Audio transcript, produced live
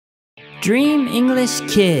Dream English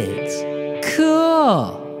Kids.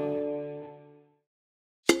 Cool!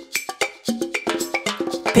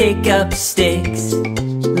 Pick up sticks,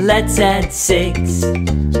 let's add 6.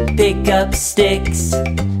 Pick up sticks,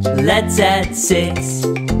 let's add 6.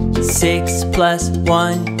 6 plus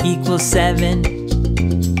 1 equals 7.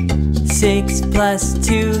 6 plus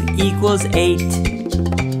 2 equals 8.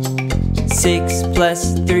 6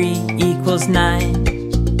 plus 3 equals 9.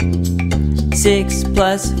 6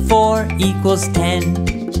 plus 4 equals 10.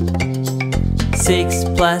 6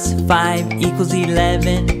 plus 5 equals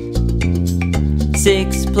 11.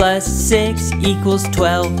 6 plus 6 equals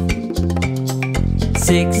 12.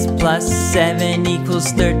 6 plus 7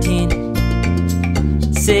 equals 13.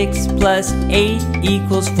 6 plus 8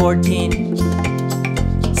 equals 14.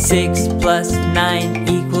 6 plus 9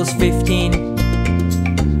 equals 15.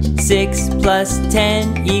 6 plus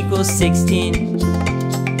 10 equals 16.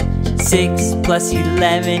 6 plus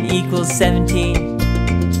 11 equals 17.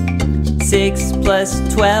 6 plus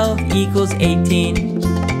 12 equals 18.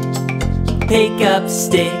 Pick up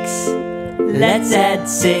sticks, let's add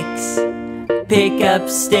 6. Pick up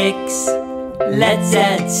sticks, let's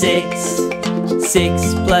add 6.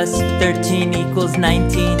 6 plus 13 equals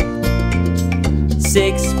 19.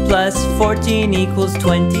 6 plus 14 equals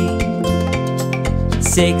 20.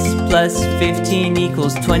 6 plus 15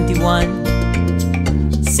 equals 21.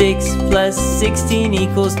 6 plus 16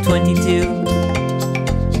 equals 22.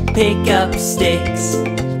 Pick up sticks,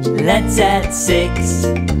 let's add 6.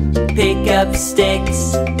 Pick up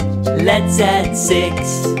sticks, let's add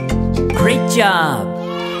 6. Great job!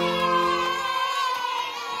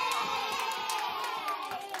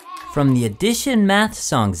 From the Edition Math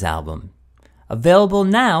Songs album, available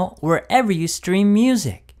now wherever you stream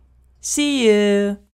music. See you!